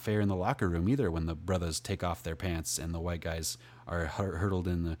 It's not fair in the locker room either when the brothers take off their pants and the white guys are hurtled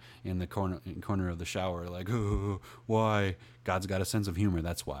in the corner of the shower like, oh, why? God's got a sense of humor,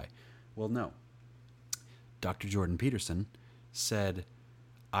 that's why. Well, no. Dr. Jordan Peterson said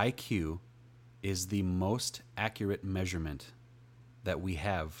IQ is the most accurate measurement that we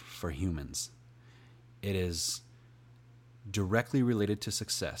have for humans. It is directly related to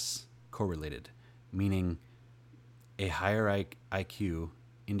success, correlated, meaning a higher IQ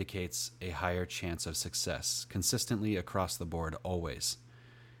indicates a higher chance of success, consistently across the board, always.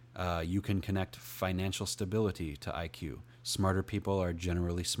 You can connect financial stability to IQ. Smarter people are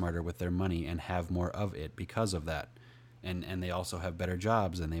generally smarter with their money and have more of it because of that. And they also have better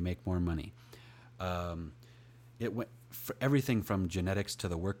jobs and they make more money. It went for everything from genetics to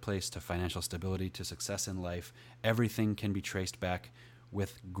the workplace to financial stability to success in life. Everything can be traced back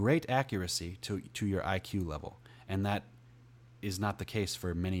with great accuracy to your IQ level. And that is not the case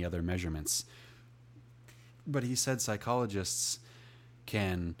for many other measurements. But he said psychologists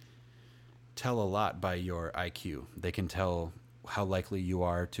can tell a lot by your IQ. They can tell how likely you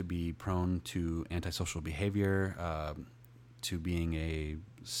are to be prone to antisocial behavior, to being a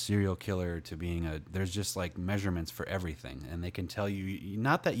serial killer, to being there's just like measurements for everything. And they can tell you,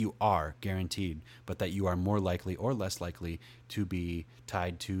 not that you are guaranteed, but that you are more likely or less likely to be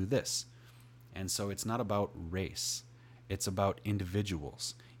tied to this. And so it's not about race. It's about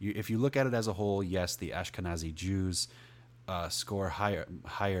individuals. If you look at it as a whole, yes, the Ashkenazi Jews score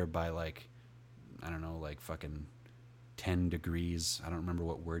higher by like, I don't know, like fucking 10 degrees. I don't remember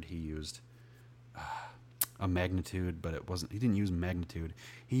what word he used. A magnitude, but it wasn't. He didn't use magnitude.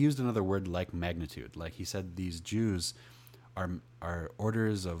 He used another word like magnitude. Like he said, these Jews are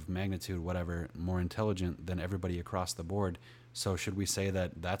orders of magnitude, whatever, more intelligent than everybody across the board. So should we say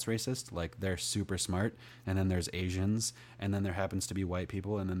that that's racist? Like they're super smart, and then there's Asians, and then there happens to be white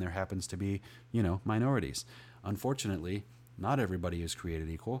people, and then there happens to be, minorities. Unfortunately, not everybody is created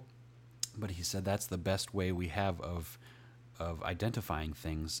equal. But he said that's the best way we have of identifying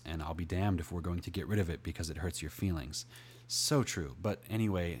things, and I'll be damned if we're going to get rid of it because it hurts your feelings. So true. But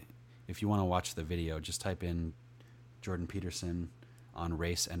anyway, if you want to watch the video, just type in Jordan Peterson on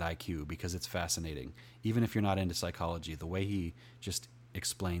race and IQ because it's fascinating. Even if you're not into psychology, the way he just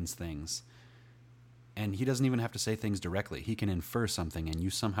explains things. And he doesn't even have to say things directly. He can infer something and you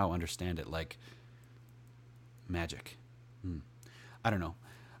somehow understand it like magic. I don't know.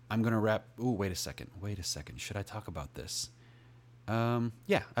 I'm going to wrap. Ooh, wait a second. Should I talk about this?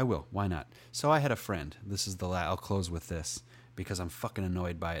 Yeah, I will. Why not? So I had a friend. This is I'll close with this because I'm fucking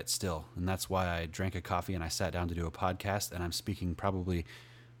annoyed by it still. And that's why I drank a coffee and I sat down to do a podcast, and I'm speaking probably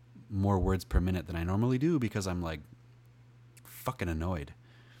more words per minute than I normally do because I'm like fucking annoyed.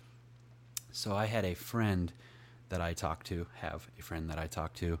 So I had a friend that I talked to,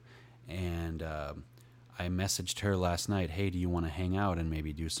 and I messaged her last night, hey, do you want to hang out and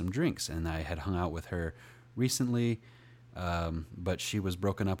maybe do some drinks? And I had hung out with her recently, but she was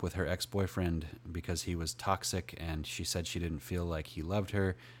broken up with her ex-boyfriend because he was toxic, and she said she didn't feel like he loved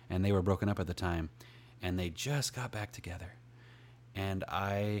her, and they were broken up at the time, and they just got back together. And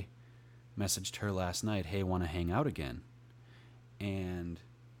I messaged her last night, hey, want to hang out again? And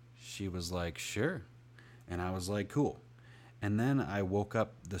she was like, sure. And I was like, cool. And then I woke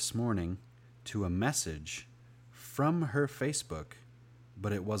up this morning to a message from her Facebook,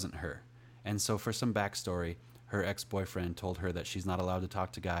 but it wasn't her. And so for some backstory, her ex-boyfriend told her that she's not allowed to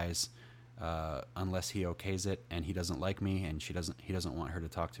talk to guys unless he okays it, and he doesn't like me, and he doesn't want her to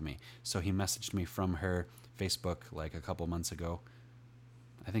talk to me. So he messaged me from her Facebook like a couple months ago.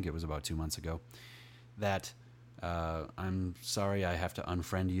 I think it was about 2 months ago. That I'm sorry, I have to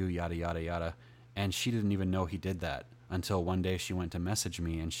unfriend you, yada, yada, yada. And she didn't even know he did that until one day she went to message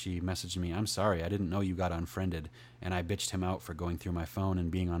me, and she messaged me, I'm sorry, I didn't know you got unfriended. And I bitched him out for going through my phone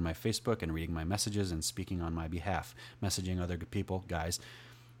and being on my Facebook and reading my messages and speaking on my behalf, messaging other people, guys,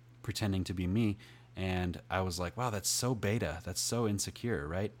 pretending to be me. And I was like, wow, that's so beta. That's so insecure,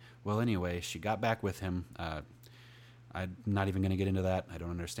 right? Well, anyway, she got back with him. I'm not even going to get into that. I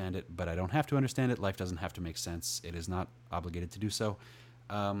don't understand it, but I don't have to understand it. Life doesn't have to make sense. It is not obligated to do so.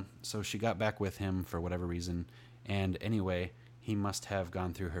 So she got back with him for whatever reason. And anyway, he must have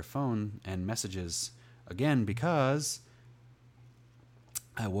gone through her phone and messages again, because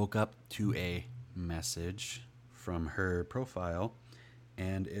I woke up to a message from her profile,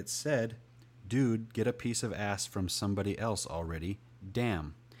 and it said, dude, get a piece of ass from somebody else already.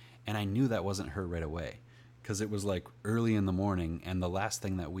 Damn. And I knew that wasn't her right away, because it was like early in the morning, and the last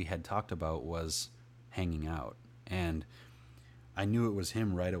thing that we had talked about was hanging out. And I knew it was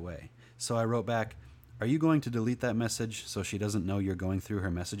him right away. So I wrote back, are you going to delete that message so she doesn't know you're going through her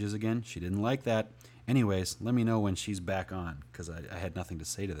messages again? She didn't like that. Anyways, let me know when she's back on, because I had nothing to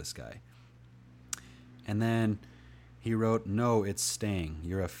say to this guy. And then he wrote, no, it's staying.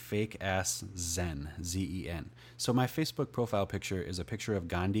 You're a fake ass Zen, Z-E-N. So my Facebook profile picture is a picture of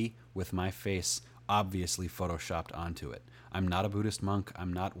Gandhi with my face obviously photoshopped onto it. I'm not a Buddhist monk.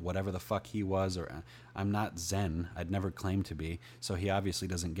 I'm not whatever the fuck he was, or I'm not Zen. I'd never claimed to be. So he obviously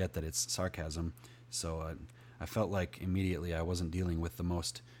doesn't get that it's sarcasm. So I felt like immediately I wasn't dealing with the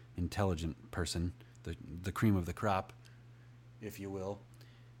most intelligent person, the cream of the crop, if you will.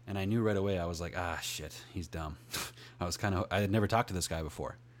 And I knew right away, I was like, ah, shit, he's dumb. I had never talked to this guy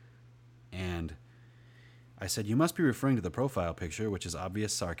before. And I said, you must be referring to the profile picture, which is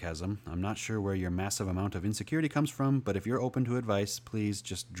obvious sarcasm. I'm not sure where your massive amount of insecurity comes from, but if you're open to advice, please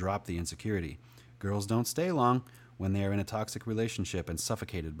just drop the insecurity. Girls don't stay long when they are in a toxic relationship and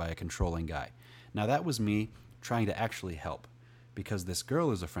suffocated by a controlling guy. Now, that was me trying to actually help, because this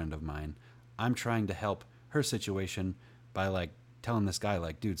girl is a friend of mine. I'm trying to help her situation by, like, telling this guy,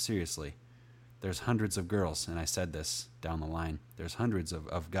 like, dude, seriously, there's hundreds of girls, and I said this down the line, there's hundreds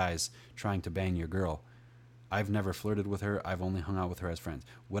of guys trying to bang your girl. I've never flirted with her. I've only hung out with her as friends.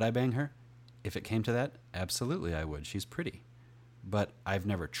 Would I bang her? If it came to that, absolutely I would. She's pretty. But I've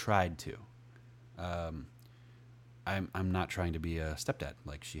never tried to. I'm not trying to be a stepdad.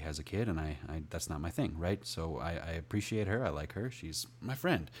 Like, she has a kid, and I that's not my thing, right? So I appreciate her. I like her. She's my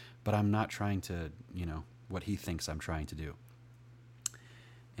friend. But I'm not trying to, what he thinks I'm trying to do.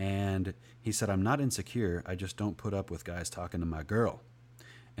 And he said, I'm not insecure. I just don't put up with guys talking to my girl.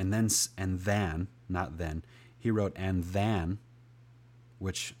 And then, not then, he wrote, and then,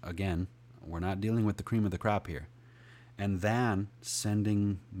 which, again, we're not dealing with the cream of the crop here. And then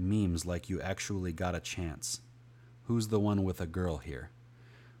sending memes like you actually got a chance. Who's the one with a girl here?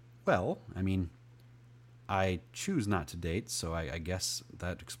 Well, I mean, I choose not to date, so I guess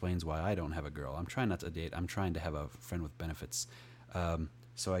that explains why I don't have a girl. I'm trying not to date. I'm trying to have a friend with benefits.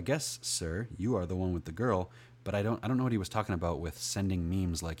 So I guess, sir, you are the one with the girl, but I don't know what he was talking about with sending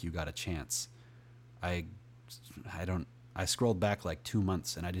memes like you got a chance. I scrolled back like 2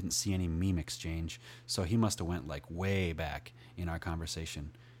 months and I didn't see any meme exchange, so he must have went like way back in our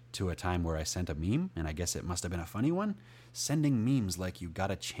conversation to a time where I sent a meme, and I guess it must have been a funny one. Sending memes like you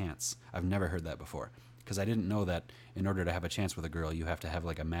got a chance. I've never heard that before, because I didn't know that in order to have a chance with a girl, you have to have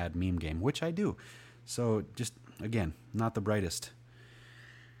like a mad meme game, which I do. So just, again, not the brightest.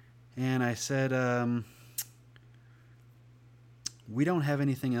 And I said, we don't have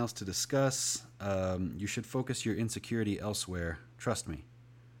anything else to discuss. You should focus your insecurity elsewhere. Trust me.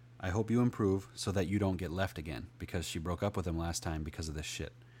 I hope you improve so that you don't get left again, because she broke up with him last time because of this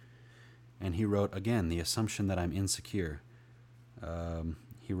shit. And he wrote, again, the assumption that I'm insecure.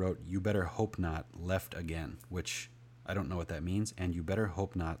 He wrote, you better hope not left again, which I don't know what that means. And you better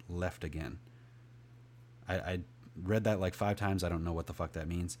hope not left again. I read that like 5 times. I don't know what the fuck that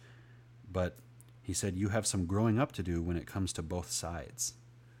means. But he said, you have some growing up to do when it comes to both sides.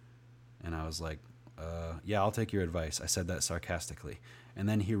 And I was like, yeah, I'll take your advice. I said that sarcastically. And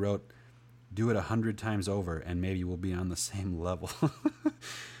then he wrote, do it 100 times over and maybe we'll be on the same level.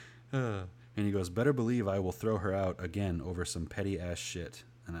 And he goes, better believe I will throw her out again over some petty ass shit.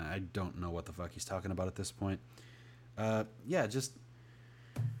 And I don't know what the fuck he's talking about at this point. Yeah, just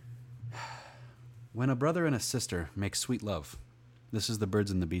when a brother and a sister make sweet love, this is the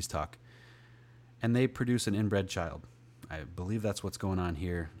birds and the bees talk, and they produce an inbred child. I believe that's what's going on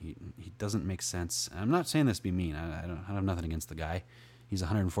here. He doesn't make sense. I'm not saying this to be mean. I have nothing against the guy. He's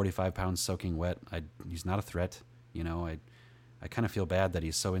 145 pounds soaking wet. He's not a threat. You know, I kind of feel bad that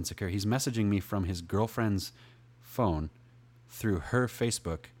he's so insecure. He's messaging me from his girlfriend's phone through her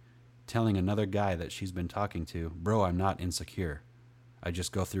Facebook, telling another guy that she's been talking to, bro, I'm not insecure. I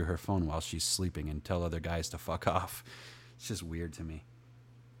just go through her phone while she's sleeping and tell other guys to fuck off. It's just weird to me.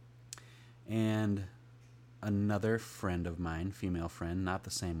 And another friend of mine, female friend, not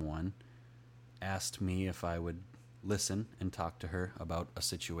the same one, asked me if I would listen and talk to her about a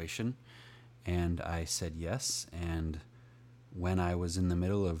situation. And I said yes. And when I was in the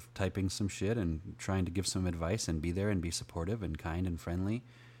middle of typing some shit and trying to give some advice and be there and be supportive and kind and friendly,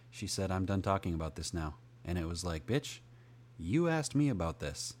 she said, I'm done talking about this now. And it was like, bitch, you asked me about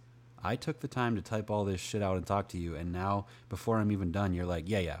this. I took the time to type all this shit out and talk to you, and now, before I'm even done, you're like,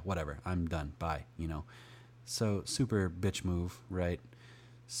 yeah, whatever, I'm done, bye, you know? So, super bitch move, right?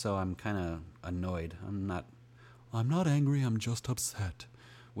 So I'm kind of annoyed. I'm not angry, I'm just upset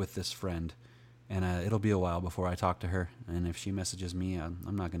with this friend. And it'll be a while before I talk to her, and if she messages me,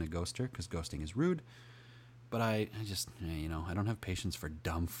 I'm not going to ghost her, because ghosting is rude. But I just, you know, I don't have patience for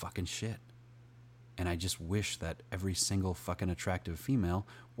dumb fucking shit. And I just wish that every single fucking attractive female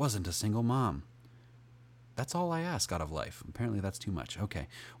wasn't a single mom. That's all I ask out of life. Apparently that's too much. Okay,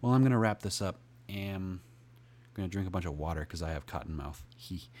 well, I'm going to wrap this up. I'm going to drink a bunch of water because I have cotton mouth.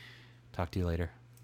 Talk to you later.